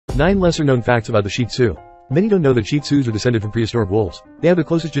9 lesser-known facts about the Shih Tzu. Many don't know that Shih Tzus are descended from prehistoric wolves. They have the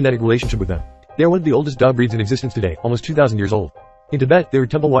closest genetic relationship with them. They are one of the oldest dog breeds in existence today, almost 2,000 years old. In Tibet, they were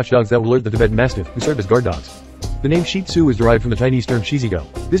temple watchdogs that would alert the Tibetan Mastiff, who served as guard dogs. The name Shih Tzu is derived from the Chinese term shizigo.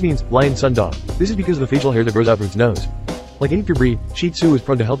 This means lion sun dog. This is because of the facial hair that grows out from its nose. Like any pure breed, Shih Tzu is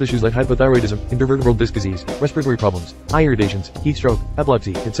prone to health issues like hypothyroidism, intervertebral disc disease, respiratory problems, eye irritations, heat stroke,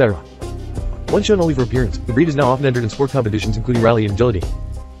 epilepsy, etc. Once shown only for appearance, the breed is now often entered in sport competitions including rally and agility.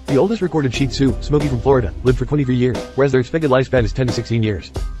 The oldest recorded Shih Tzu, Smokey from Florida, lived for 23 years, whereas their expected lifespan is 10 to 16 years.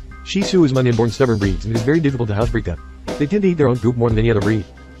 Shih Tzu is among inborn stubborn breeds and it is very difficult to housebreed them. They tend to eat their own poop more than any other breed.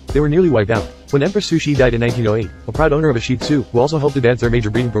 They were nearly wiped out. When Empress Sushi died in 1908, a proud owner of a Shih Tzu, who also helped advance their major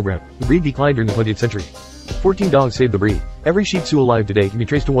breeding program, the breed declined during the 20th century. 14 dogs saved the breed. Every Shih Tzu alive today can be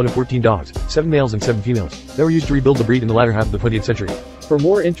traced to one of 14 dogs, 7 males and 7 females, that were used to rebuild the breed in the latter half of the 20th century. For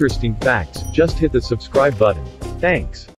more interesting facts, just hit the subscribe button. Thanks.